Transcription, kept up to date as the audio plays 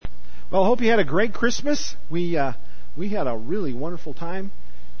Well, I hope you had a great Christmas. We had a really wonderful time.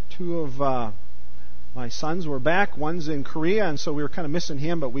 Two of my sons were back. One's in Korea, and so we were kind of missing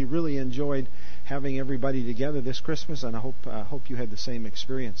him, but we really enjoyed having everybody together this Christmas, and I hope you had the same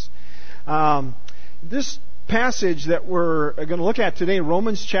experience. This passage that we're going to look at today,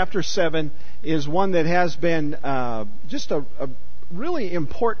 Romans chapter 7, is one that has been just a really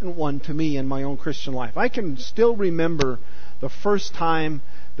important one to me in my own Christian life. I can still remember the first time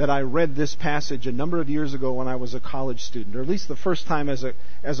that I read this passage a number of years ago when I was a college student, or at least the first time as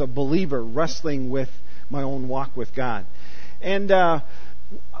a believer wrestling with my own walk with God. And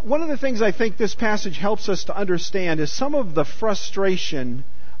one of the things I think this passage helps us to understand is some of the frustration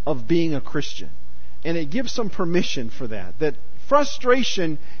of being a Christian. And it gives some permission for that. That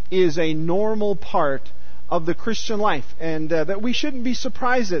frustration is a normal part of the Christian life. And that we shouldn't be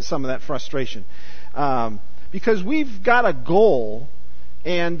surprised at some of that frustration. Because we've got a goal,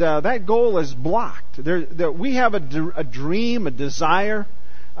 and that goal is blocked. We have a dream, a desire,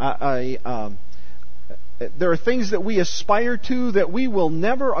 there are things that we aspire to that we will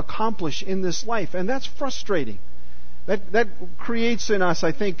never accomplish in this life, and that's frustrating. That creates in us,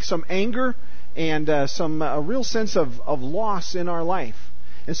 I think, some anger and a real sense of loss in our life.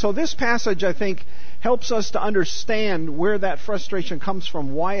 And so this passage, I think, helps us to understand where that frustration comes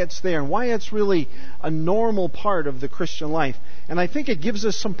from, why it's there, and why it's really a normal part of the Christian life. And I think it gives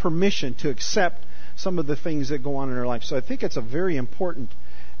us some permission to accept some of the things that go on in our life. So I think it's a very important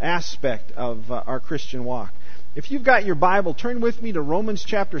aspect of our Christian walk. If you've got your Bible, turn with me to Romans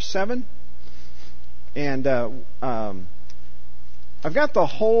chapter 7. And I've got the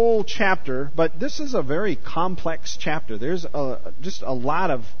whole chapter, but this is a very complex chapter. There's just a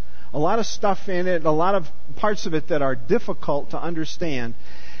lot of stuff in it, a lot of parts of it that are difficult to understand.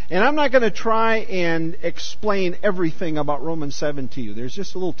 And I'm not going to try and explain everything about Romans 7 to you. There's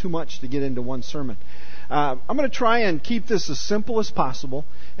just a little too much to get into one sermon. I'm going to try and keep this as simple as possible.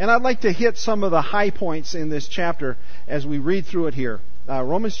 And I'd like to hit some of the high points in this chapter as we read through it here.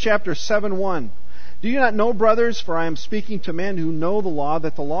 Romans chapter 7:1. Do you not know, brothers, for I am speaking to men who know the law,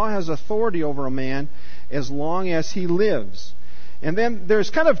 that the law has authority over a man as long as he lives? And then there's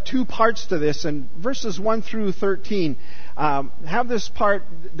kind of two parts to this, and verses 1 through 13 have this part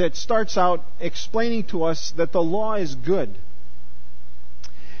that starts out explaining to us that the law is good.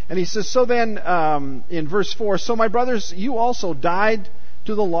 And he says, so then, in verse 4, so my brothers, you also died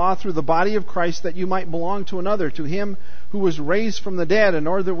to the law through the body of Christ, that you might belong to another, to him who was raised from the dead, in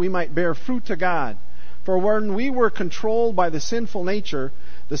order that we might bear fruit to God. For when we were controlled by the sinful nature,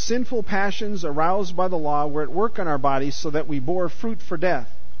 the sinful passions aroused by the law were at work in our bodies, so that we bore fruit for death.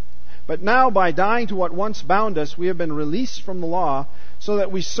 But now, by dying to what once bound us, we have been released from the law, so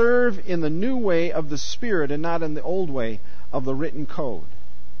that we serve in the new way of the Spirit, and not in the old way of the written code.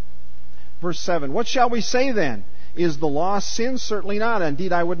 Verse 7, what shall we say then? Is the law sin? Certainly not.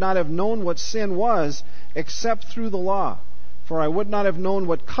 Indeed, I would not have known what sin was except through the law. For I would not have known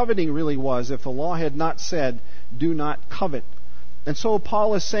what coveting really was if the law had not said, do not covet. And so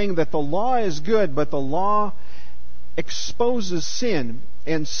Paul is saying that the law is good, but the law exposes sin.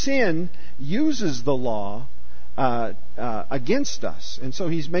 And sin uses the law against us. And so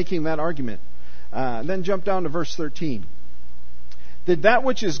he's making that argument. Then jump down to verse 13. Did that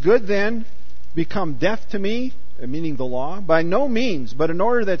which is good then become death to me? Meaning the law? By no means, but in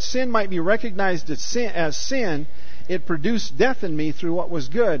order that sin might be recognized as sin, it produced death in me through what was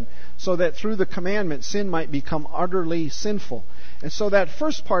good, so that through the commandment sin might become utterly sinful. And so that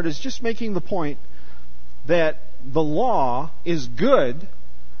first part is just making the point that the law is good,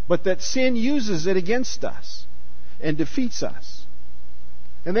 but that sin uses it against us and defeats us.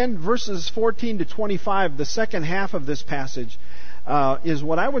 And then verses 14 to 25, the second half of this passage, is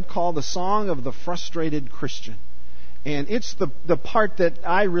what I would call the song of the frustrated Christian. And it's the part that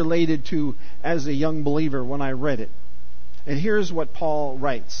I related to as a young believer when I read it. And here's what Paul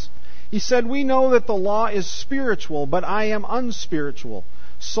writes. He said, we know that the law is spiritual, but I am unspiritual,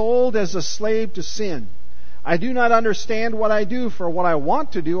 sold as a slave to sin. I do not understand what I do, for what I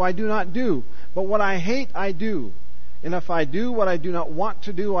want to do, I do not do. But what I hate, I do. And if I do what I do not want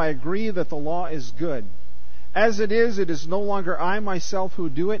to do, I agree that the law is good. As it is no longer I myself who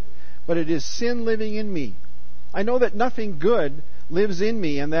do it, but it is sin living in me. I know that nothing good lives in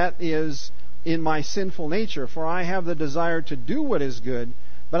me, and that is in my sinful nature. For I have the desire to do what is good,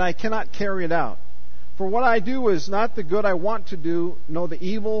 but I cannot carry it out. For what I do is not the good I want to do, no, the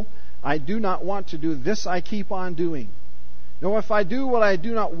evil I do not want to do. This I keep on doing. No, if I do what I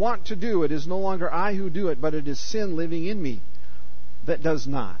do not want to do, it is no longer I who do it, but it is sin living in me that does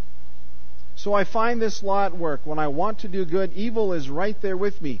not. So I find this law at work. When I want to do good, evil is right there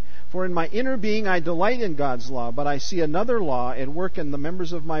with me. For in my inner being I delight in God's law, but I see another law at work in the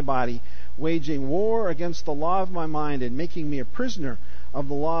members of my body, waging war against the law of my mind and making me a prisoner of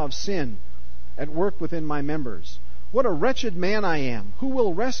the law of sin at work within my members. What a wretched man I am! Who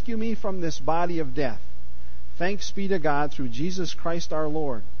will rescue me from this body of death? Thanks be to God through Jesus Christ our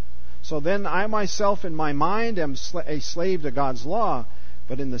Lord. So then I myself in my mind am a slave to God's law,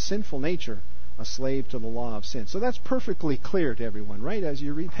 but in the sinful nature a slave to the law of sin. So that's perfectly clear to everyone, right, as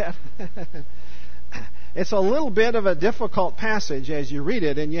you read that? It's a little bit of a difficult passage as you read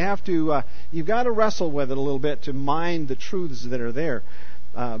it, and you've got to wrestle with it a little bit to mine the truths that are there.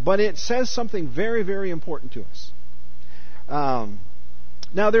 But it says something very, very important to us.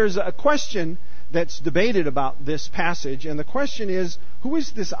 Now there's a question that's debated about this passage, and the question is, who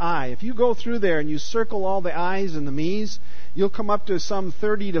is this I? If you go through there and you circle all the I's and the me's, you'll come up to some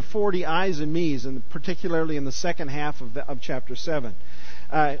 30 to 40 I's and me's, and particularly in the second half of chapter 7.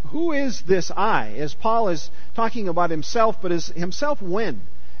 Who is this I? As Paul is talking about himself, but is himself when?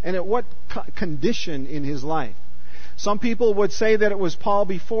 And at what condition in his life? Some people would say that it was Paul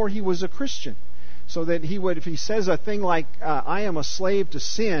before he was a Christian. So that he would, if he says a thing like, I am a slave to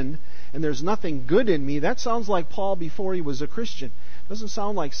sin, and there's nothing good in me, that sounds like Paul before he was a Christian. Doesn't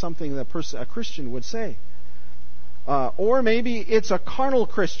sound like something that a Christian would say. Or maybe it's a carnal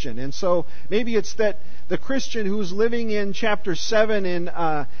Christian, and so maybe it's that the Christian who's living in chapter 7 in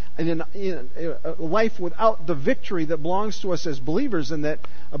a life without the victory that belongs to us as believers, and that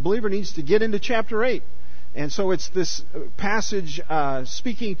a believer needs to get into chapter 8. And so it's this passage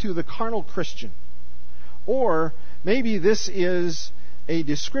speaking to the carnal Christian. Or maybe this is a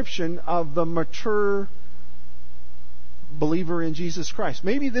description of the mature believer in Jesus Christ.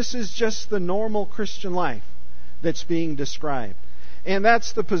 Maybe this is just the normal Christian life that's being described. And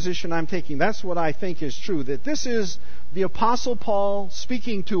that's the position I'm taking. That's what I think is true. That this is the Apostle Paul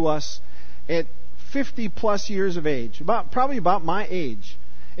speaking to us at 50 plus years of age. Probably about my age.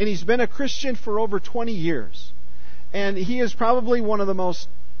 And he's been a Christian for over 20 years. And he is probably one of the most,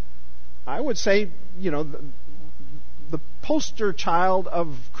 I would say, the poster child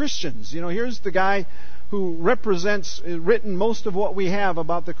of Christians. Here's the guy who written most of what we have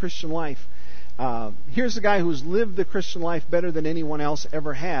about the Christian life. Here's the guy who's lived the Christian life better than anyone else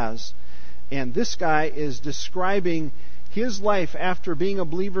ever has. And this guy is describing his life after being a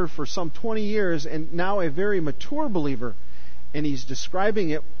believer for some 20 years and now a very mature believer. And he's describing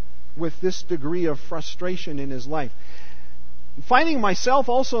it with this degree of frustration in his life. Finding myself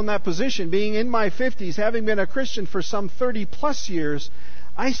also in that position, being in my 50s, having been a Christian for some 30 plus years,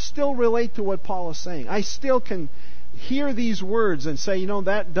 I still relate to what Paul is saying. I still can hear these words and say,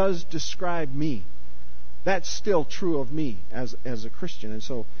 that does describe me. That's still true of me as a Christian. And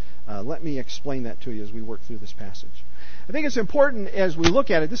so let me explain that to you as we work through this passage. I think it's important as we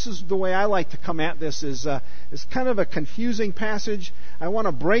look at it. This is the way I like to come at this. Is kind of a confusing passage. I want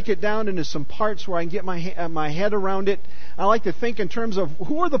to break it down into some parts where I can get my head around it. I like to think in terms of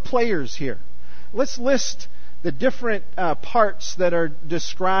who are the players here. Let's list the different parts that are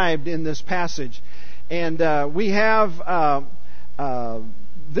described in this passage. And we have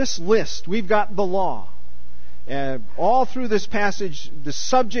this list. We've got the law. All through this passage, the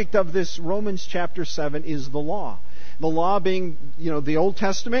subject of this Romans chapter 7 is the law. The law being, the Old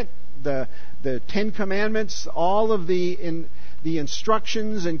Testament, the Ten Commandments, all of the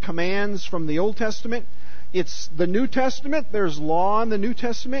instructions and commands from the Old Testament. It's the New Testament. There's law in the New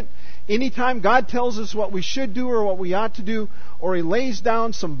Testament. Anytime God tells us what we should do or what we ought to do, or He lays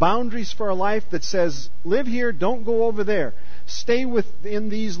down some boundaries for our life that says, live here, don't go over there, stay within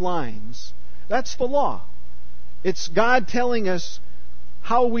these lines, that's the law. It's God telling us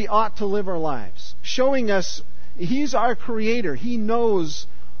how we ought to live our lives, showing us He's our Creator. He knows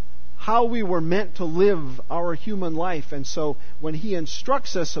how we were meant to live our human life. And so when He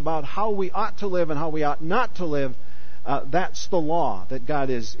instructs us about how we ought to live and how we ought not to live, that's the law that God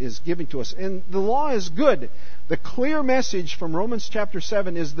is giving to us. And the law is good. The clear message from Romans chapter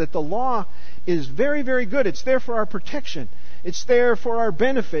 7 is that the law is very, very good. It's there for our protection. It's there for our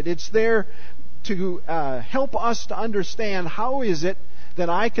benefit. It's there to help us to understand how is it that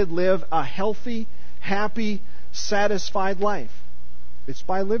I could live a healthy, happy, satisfied life. It's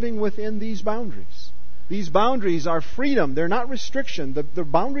by living within these boundaries. These boundaries are freedom. They're not restriction. The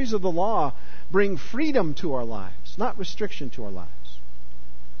boundaries of the law bring freedom to our lives, not restriction to our lives.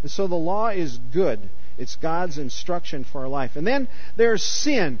 And so the law is good. It's God's instruction for our life. And then there's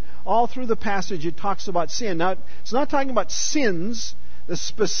sin. All through the passage it talks about sin. Now, it's not talking about sins, the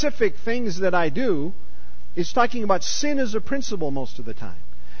specific things that I do. It's talking about sin as a principle most of the time.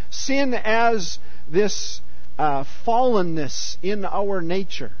 Sin as this fallenness in our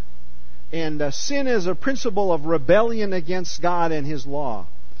nature. And sin is a principle of rebellion against God and His law.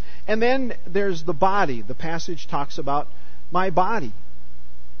 And then there's the body. The passage talks about my body.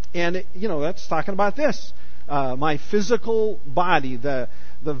 And, that's talking about this. My physical body, the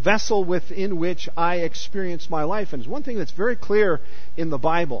vessel within which I experience my life. And it's one thing that's very clear in the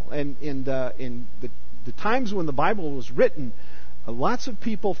Bible. And in the times when the Bible was written, lots of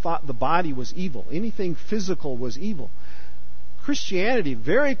people thought the body was evil. Anything physical was evil. Christianity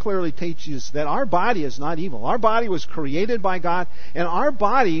very clearly teaches that our body is not evil. Our body was created by God, and our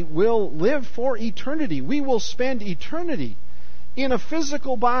body will live for eternity. We will spend eternity in a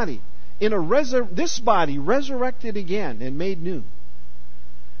physical body, in this body resurrected again and made new.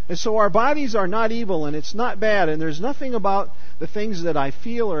 And so our bodies are not evil, and it's not bad, and there's nothing about the things that I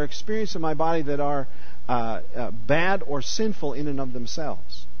feel or experience in my body that are bad or sinful in and of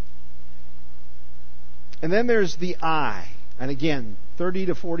themselves. And then there's the I. And again, 30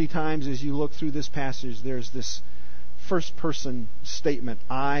 to 40 times as you look through this passage, there's this first person statement,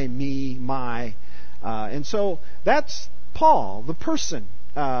 I, me, my. And so that's Paul, the person,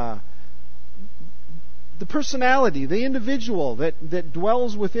 the personality, the individual that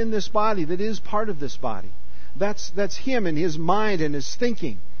dwells within this body, that is part of this body. That's him and his mind and his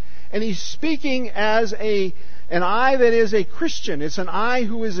thinking. And he's speaking as an I that is a Christian. It's an I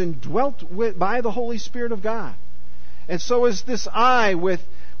who is indwelt by the Holy Spirit of God. And so is this I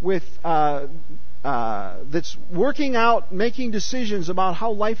that's working out, making decisions about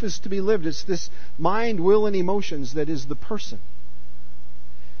how life is to be lived. It's this mind, will, and emotions that is the person.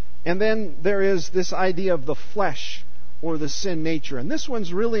 And then there is this idea of the flesh or the sin nature. And this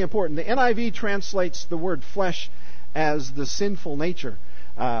one's really important. The NIV translates the word flesh as the sinful nature.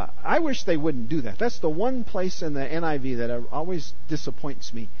 I wish they wouldn't do that. That's the one place in the NIV that always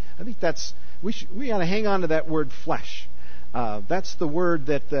disappoints me. I think we got to hang on to that word flesh. That's the word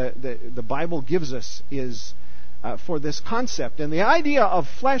that the Bible gives us is for this concept. And the idea of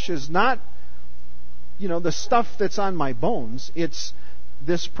flesh is not, the stuff that's on my bones. It's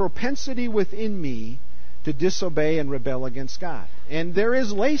this propensity within me to disobey and rebel against God. And there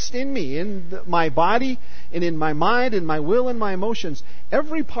is laced in me, in my body, and in my mind, in my will, and my emotions.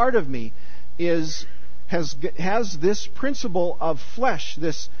 Every part of me has this principle of flesh,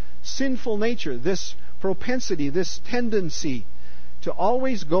 this sinful nature, this propensity, this tendency to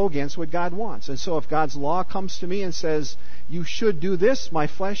always go against what God wants. And so if God's law comes to me and says, you should do this, my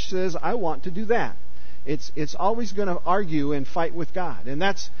flesh says, I want to do that. It's always going to argue and fight with God. And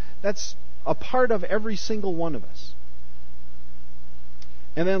that's a part of every single one of us.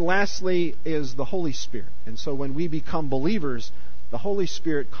 And then lastly is the Holy Spirit. And so when we become believers, the Holy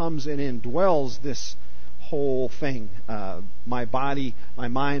Spirit comes and indwells this whole thing. My body, my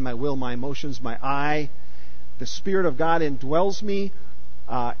mind, my will, my emotions, my I. The Spirit of God indwells me.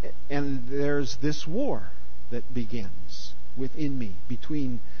 And there's this war that begins within me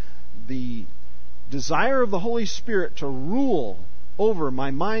between the desire of the Holy Spirit to rule over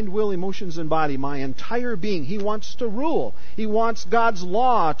my mind, will, emotions, and body, my entire being. He wants to rule. He wants God's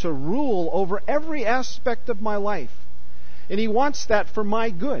law to rule over every aspect of my life. And He wants that for my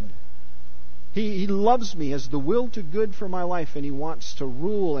good. He loves me as the will to good for my life, and He wants to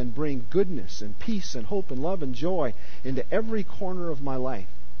rule and bring goodness and peace and hope and love and joy into every corner of my life.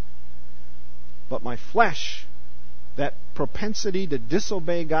 But my flesh, that propensity to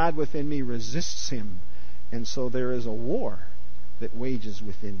disobey God within me, resists Him. And so there is a war that wages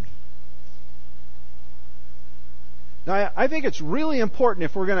within me. Now, I think it's really important,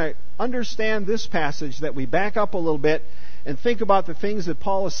 if we're going to understand this passage, that we back up a little bit and think about the things that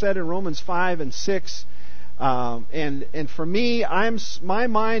Paul has said in Romans 5 and 6. And for me, my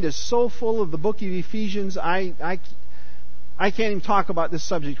mind is so full of the book of Ephesians, I can't even talk about this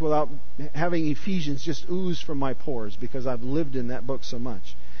subject without having Ephesians just ooze from my pores, because I've lived in that book so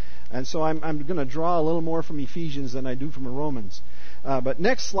much. And so I'm going to draw a little more from Ephesians than I do from Romans. But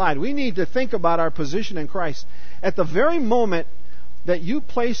next slide. We need to think about our position in Christ. At the very moment that you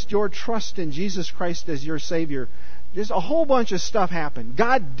placed your trust in Jesus Christ as your Savior, there's a whole bunch of stuff happened.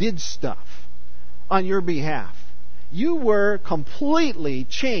 God did stuff on your behalf. You were completely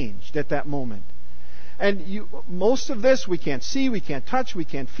changed at that moment. And most of this we can't see, we can't touch, we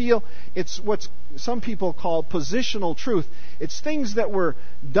can't feel. It's what some people call positional truth. It's things that were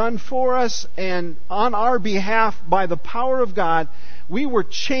done for us and on our behalf by the power of God. We were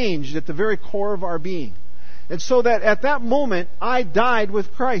changed at the very core of our being. And so that at that moment, I died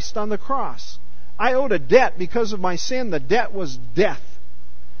with Christ on the cross. I owed a debt because of my sin. The debt was death.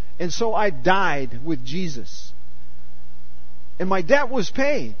 And so I died with Jesus. And my debt was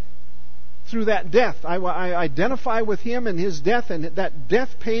paid through that death. I identify with Him and His death, and that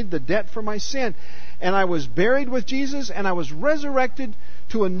death paid the debt for my sin. And I was buried with Jesus, and I was resurrected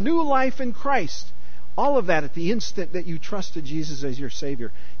to a new life in Christ. All of that at the instant that you trusted Jesus as your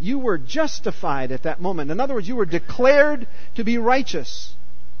Savior. You were justified at that moment. In other words, you were declared to be righteous.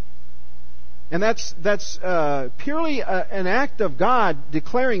 And that's purely an act of God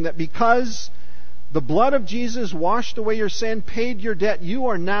declaring that because the blood of Jesus washed away your sin, paid your debt, you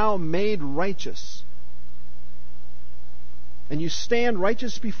are now made righteous. And you stand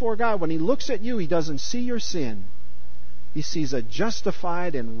righteous before God. When He looks at you, He doesn't see your sin. He sees a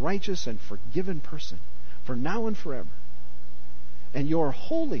justified and righteous and forgiven person for now and forever. And you're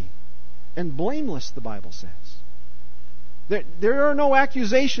holy and blameless, the Bible says. There are no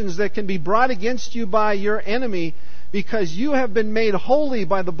accusations that can be brought against you by your enemy because you have been made holy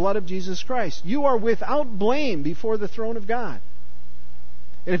by the blood of Jesus Christ. You are without blame before the throne of God.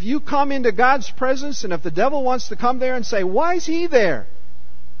 And if you come into God's presence, and if the devil wants to come there and say, "Why is he there?"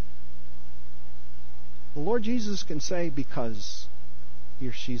 the Lord Jesus can say, "Because he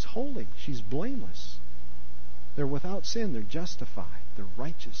or she's holy, she's blameless. They're without sin, they're justified, they're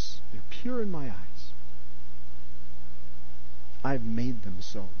righteous, they're pure in my eyes. I've made them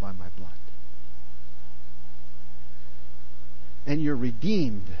so by my blood." And you're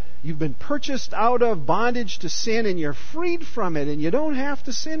redeemed. You've been purchased out of bondage to sin, and you're freed from it, and you don't have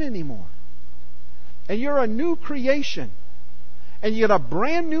to sin anymore. And you're a new creation. And you get a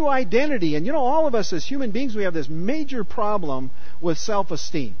brand new identity. And all of us as human beings, we have this major problem with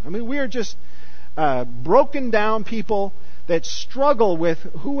self-esteem. I mean, we are just broken down people that struggle with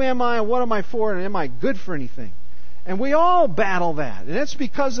who am I, what am I for, and am I good for anything? And we all battle that. And that's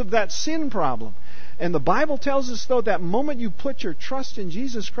because of that sin problem. And the Bible tells us, though, that moment you put your trust in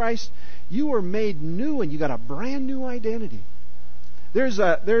Jesus Christ, you are made new and you got a brand new identity. There's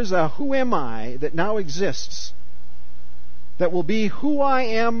a who am I that now exists that will be who I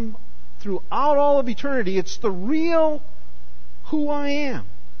am throughout all of eternity. It's the real who I am.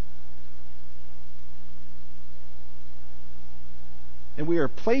 And we are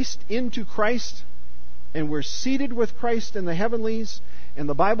placed into Christ, and we're seated with Christ in the heavenlies. And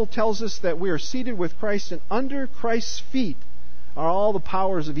the Bible tells us that we are seated with Christ, and under Christ's feet are all the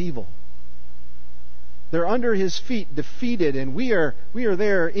powers of evil. They're under His feet, defeated, and we are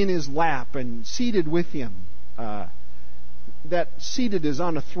there in His lap and seated with Him. That seated is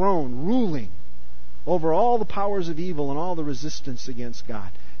on a throne, ruling over all the powers of evil and all the resistance against God.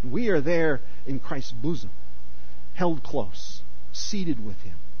 And we are there in Christ's bosom, held close, seated with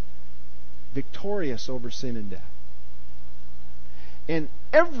Him, victorious over sin and death. And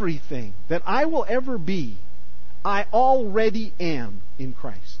everything that I will ever be, I already am in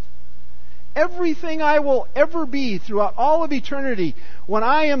Christ. Everything I will ever be throughout all of eternity, when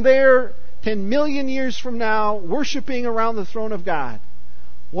I am there 10 million years from now, worshiping around the throne of God,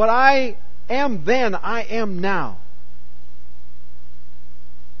 what I am then, I am now.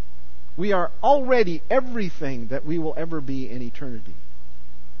 We are already everything that we will ever be in eternity.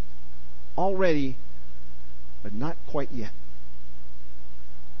 Already, but not quite yet.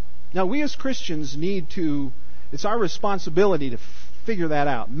 Now, we as Christians it's our responsibility to figure that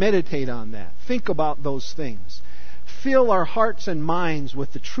out, meditate on that, think about those things, fill our hearts and minds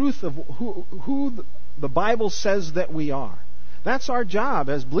with the truth of who the Bible says that we are. That's our job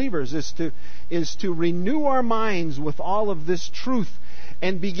as believers, is to renew our minds with all of this truth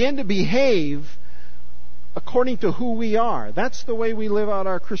and begin to behave according to who we are. That's the way we live out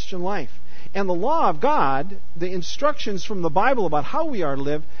our Christian life. And the law of God, the instructions from the Bible about how we are to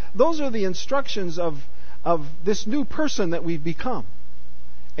live, those are the instructions of this new person that we've become.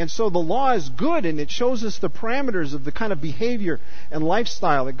 And so the law is good, and it shows us the parameters of the kind of behavior and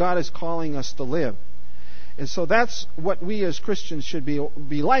lifestyle that God is calling us to live. And so that's what we as Christians should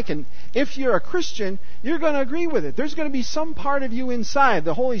be like. And if you're a Christian, you're going to agree with it. There's going to be some part of you inside,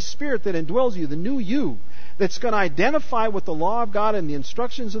 the Holy Spirit that indwells you, the new you, that's going to identify with the law of God and the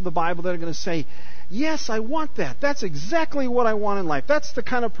instructions of the Bible that are going to say, yes, I want that. That's exactly what I want in life. That's the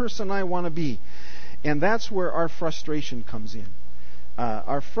kind of person I want to be. And that's where our frustration comes in.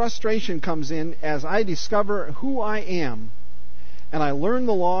 Our frustration comes in as I discover who I am, and I learn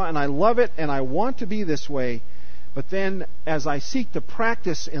the law, and I love it, and I want to be this way. But then as I seek to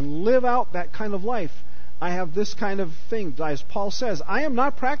practice and live out that kind of life, I have this kind of thing. As Paul says, I am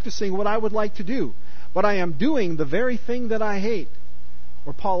not practicing what I would like to do, but I am doing the very thing that I hate.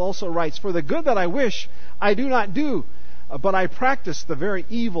 Or Paul also writes, for the good that I wish, I do not do, but I practice the very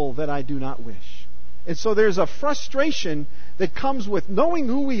evil that I do not wish. And so there's a frustration that comes with knowing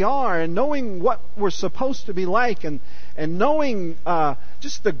who we are and knowing what we're supposed to be like, and knowing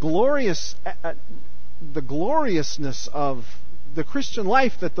just the gloriousness of the Christian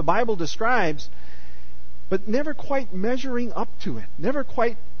life that the Bible describes, but never quite measuring up to it, never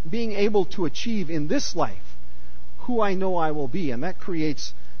quite being able to achieve in this life who I know I will be. And that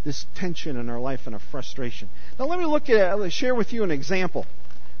creates this tension in our life and a frustration. Now let me share with you an example.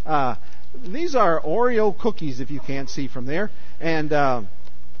 These are Oreo cookies, if you can't see from there. And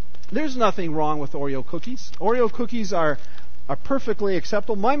there's nothing wrong with Oreo cookies. Oreo cookies are perfectly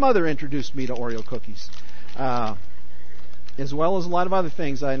acceptable. My mother introduced me to Oreo cookies, as well as a lot of other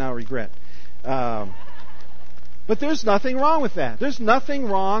things I now regret. But there's nothing wrong with that. There's nothing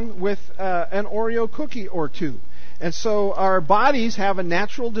wrong with an Oreo cookie or two. And so our bodies have a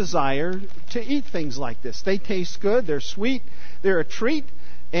natural desire to eat things like this. They taste good. They're sweet. They're a treat.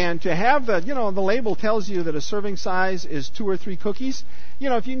 And to have the label tells you that a serving size is 2 or 3 cookies.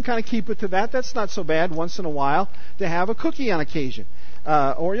 If you can kind of keep it to that, that's not so bad once in a while to have a cookie on occasion.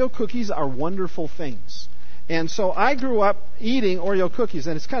 Oreo cookies are wonderful things. And so I grew up eating Oreo cookies,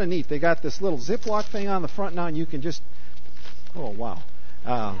 and it's kind of neat. They got this little Ziploc thing on the front now, and you can just, oh, wow.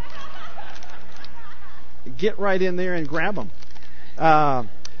 Get right in there and grab them.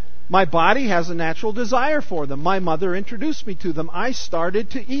 My body has a natural desire for them. My mother introduced me to them. I started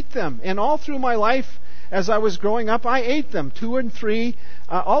to eat them. And all through my life, as I was growing up, I ate them, 2 and 3,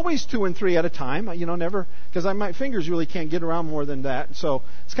 always 2 and 3 at a time. Never, because my fingers really can't get around more than that. So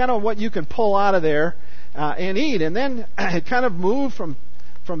it's kind of what you can pull out of there and eat. And then it kind of moved from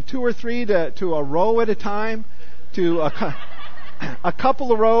 2 or 3 to a row at a time, to a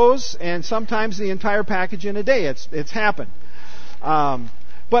couple of rows, and sometimes the entire package in a day. It's happened.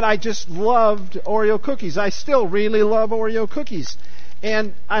 But I just loved Oreo cookies. I still really love Oreo cookies.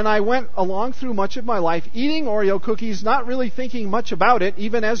 And I went along through much of my life eating Oreo cookies, not really thinking much about it,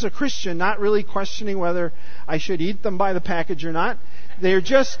 even as a Christian, not really questioning whether I should eat them by the package or not. They're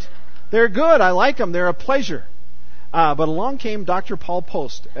good. I like them. They're a pleasure. But along came Dr. Paul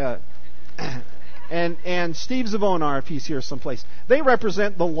Post and Steve Zavonar, if he's here someplace. They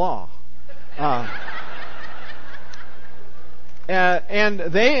represent the law. And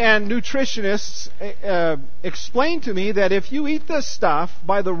they and nutritionists explain to me that if you eat this stuff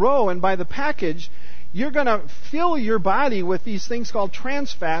by the row and by the package, you're going to fill your body with these things called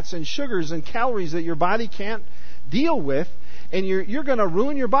trans fats and sugars and calories that your body can't deal with, and you're going to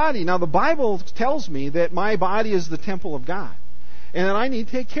ruin your body. Now, the Bible tells me that my body is the temple of God, and that I need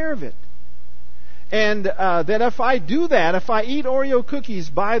to take care of it. And that if I do that, if I eat Oreo cookies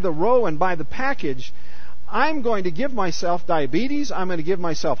by the row and by the package, I'm going to give myself diabetes. I'm going to give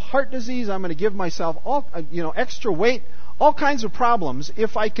myself heart disease. I'm going to give myself all extra weight, all kinds of problems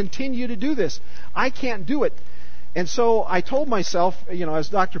if I continue to do this. I can't do it. And so I told myself, as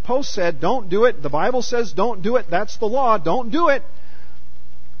Dr. Post said, don't do it. The Bible says don't do it. That's the law. Don't do it.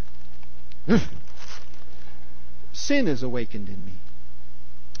 Sin is awakened in me.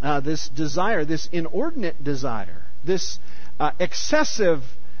 This desire, this inordinate desire, this excessive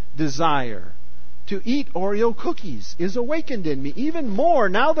desire to eat Oreo cookies is awakened in me. Even more,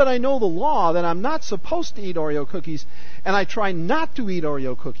 now that I know the law, that I'm not supposed to eat Oreo cookies, and I try not to eat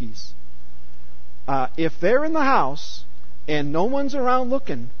Oreo cookies. If they're in the house and no one's around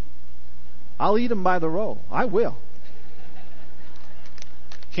looking, I'll eat them by the row. I will.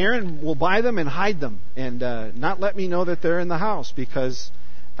 Karen will buy them and hide them and not let me know that they're in the house because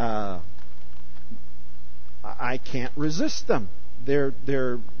I can't resist them.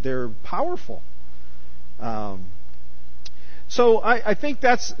 They're powerful. So I think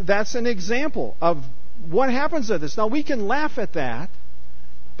that's an example of what happens to this. Now we can laugh at that,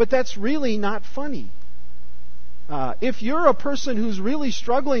 but that's really not funny. If you're a person who's really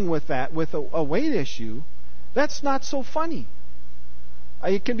struggling with that, with a weight issue, that's not so funny.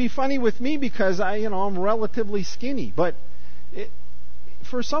 It can be funny with me because I'm relatively skinny, but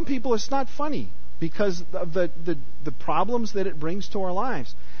for some people it's not funny because of the problems that it brings to our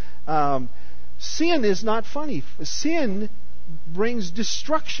lives. Sin is not funny. Sin brings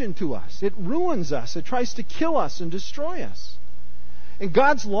destruction to us. It ruins us. It tries to kill us and destroy us. And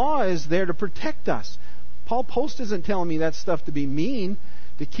God's law is there to protect us. Paul Post isn't telling me that stuff to be mean,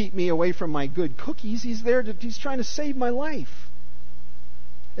 to keep me away from my good cookies. He's trying to save my life.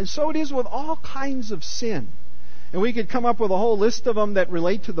 And so it is with all kinds of sin. And we could come up with a whole list of them that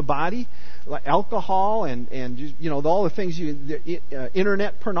relate to the body, like alcohol and all the things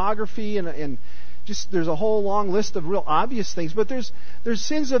internet pornography and just there's a whole long list of real obvious things. But there's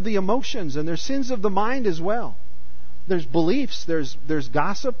sins of the emotions and there's sins of the mind as well. There's beliefs, there's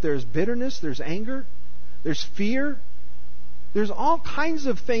gossip, there's bitterness, there's anger, there's fear. There's all kinds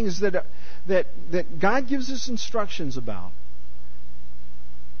of things that God gives us instructions about.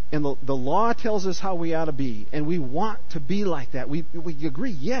 And the law tells us how we ought to be. And we want to be like that. We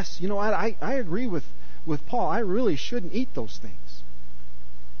agree, yes, you know what, I agree with Paul. I really shouldn't eat those things.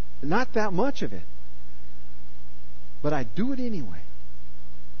 Not that much of it. But I do it anyway.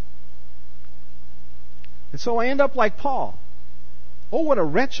 And so I end up like Paul. Oh, what a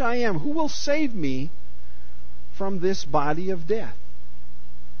wretch I am. Who will save me from this body of death?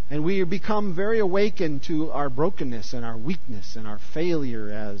 And we become very awakened to our brokenness and our weakness and our failure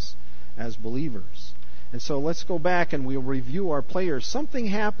as believers. And so let's go back and we'll review our players. Something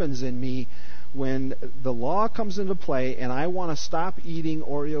happens in me when the law comes into play and I want to stop eating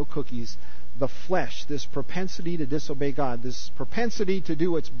Oreo cookies. The flesh, this propensity to disobey God, this propensity to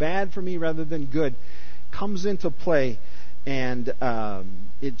do what's bad for me rather than good, comes into play, and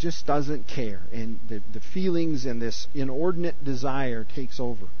it just doesn't care. And the feelings and this inordinate desire takes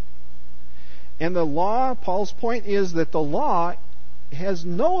over. And the law, Paul's point is that the law has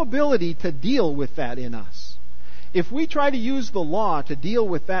no ability to deal with that in us. If we try to use the law to deal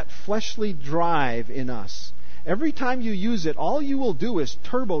with that fleshly drive in us, every time you use it, all you will do is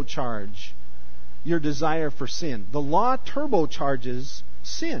turbocharge your desire for sin. The law turbocharges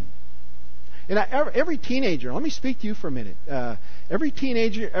sin. And every teenager, let me speak to you for a minute. Every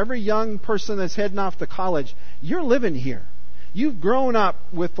teenager, every young person that's heading off to college, you're living here. You've grown up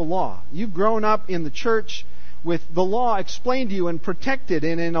with the law. You've grown up in the church with the law explained to you and protected,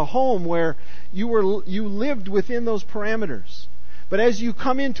 and in a home where you lived within those parameters. But as you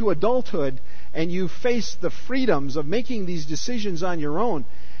come into adulthood and you face the freedoms of making these decisions on your own,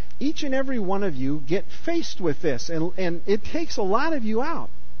 each and every one of you get faced with this, and it takes a lot of you out.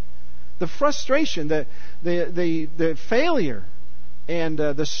 The frustration, the failure, and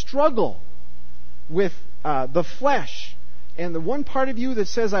the struggle with the flesh, and the one part of you that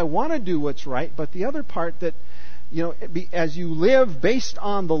says, I want to do what's right, but the other part that, as you live based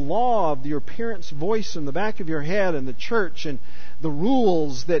on the law of your parents' voice in the back of your head and the church and the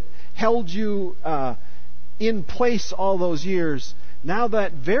rules that held you in place all those years, now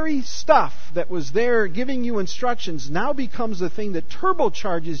that very stuff that was there giving you instructions now becomes the thing that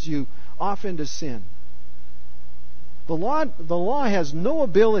turbocharges you off into sin. The law has no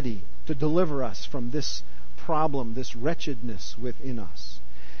ability to deliver us from this problem, this wretchedness within us.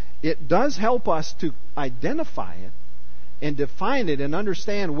 It does help us to identify it and define it and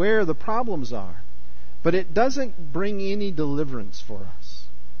understand where the problems are, but it doesn't bring any deliverance for us.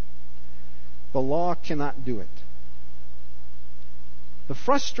 The law cannot do it. The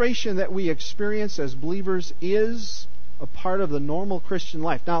frustration that we experience as believers is a part of the normal Christian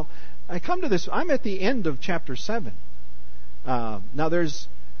life. Now, I come to this, I'm at the end of chapter 7. Now there's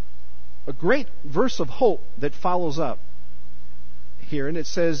a great verse of hope that follows up here, and it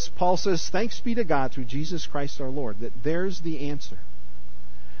says, Paul says, thanks be to God through Jesus Christ our Lord, that there's the answer.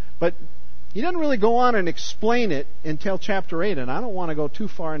 But he doesn't really go on and explain it until chapter 8, and I don't want to go too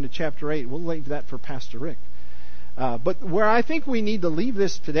far into chapter 8. We'll leave that for Pastor Rick. But where I think we need to leave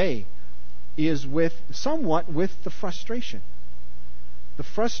this today is somewhat with the frustration. The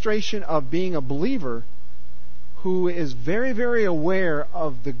frustration of being a believer who is very, very aware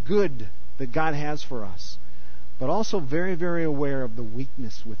of the good that God has for us, but also very, very aware of the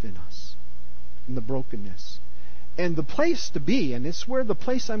weakness within us and the brokenness. And the place to be, and it's where the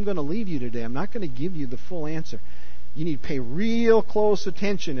place I'm going to leave you today. I'm not going to give you the full answer. You need to pay real close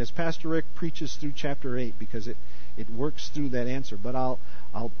attention as Pastor Rick preaches through chapter 8, because it works through that answer. But I'll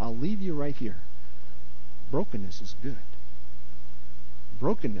leave you right here. Brokenness is good.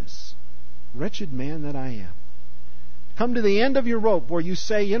 Brokenness, wretched man that I am. Come to the end of your rope where you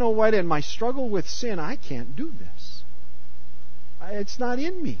say, you know what, in my struggle with sin, I can't do this. It's not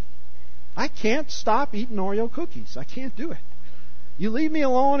in me. I can't stop eating Oreo cookies. I can't do it. You leave me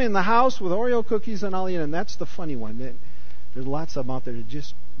alone in the house with Oreo cookies and I'll eat them. And that's the funny one. There's lots of them out there that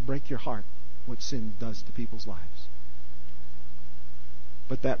just break your heart, what sin does to people's lives.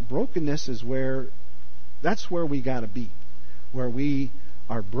 But that brokenness is that's where we got to be. Where we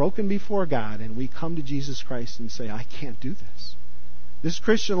are broken before God and we come to Jesus Christ and say, I can't do this. This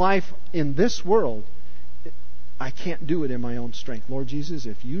Christian life in this world, I can't do it in my own strength. Lord Jesus,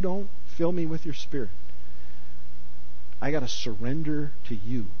 if you don't fill me with your Spirit, I got to surrender to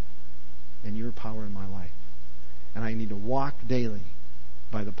you and your power in my life. And I need to walk daily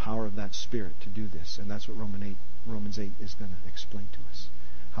by the power of that Spirit to do this. And that's what Romans 8 is going to explain to us,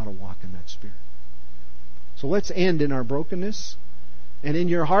 how to walk in that Spirit. So let's end in our brokenness. And in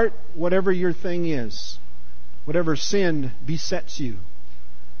your heart, whatever your thing is, Whatever sin besets you,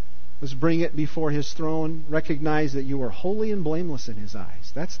 let's bring it before His throne. Recognize that you are holy and blameless in His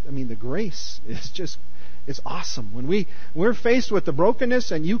eyes. The grace is awesome. When we're faced with the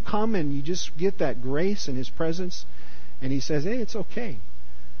brokenness and you come and you just get that grace in His presence, and He says, hey, it's okay.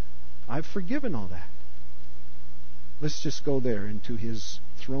 I've forgiven all that. Let's just go there into His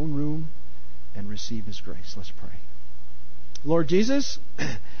throne room and receive His grace. Let's pray. Lord Jesus,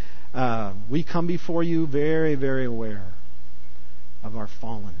 we come before You very, very aware of our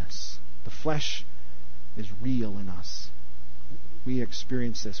fallenness. The flesh is real in us. We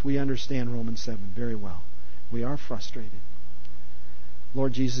experience this. We understand Romans 7 very well. We are frustrated.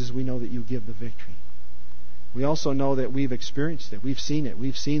 Lord Jesus, we know that You give the victory. We also know that we've experienced it. We've seen it.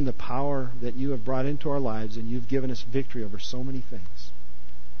 We've seen the power that You have brought into our lives, and You've given us victory over so many things.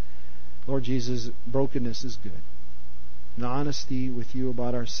 Lord Jesus, brokenness is good. And honesty with You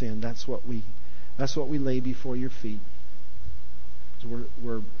about our sin, that's what we lay before Your feet.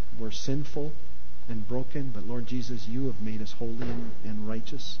 We're sinful and broken, but Lord Jesus, You have made us holy and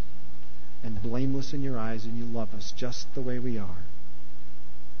righteous and blameless in Your eyes, and You love us just the way we are.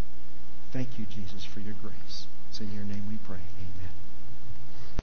 Thank You, Jesus, for Your grace. It's in Your name we pray. Amen.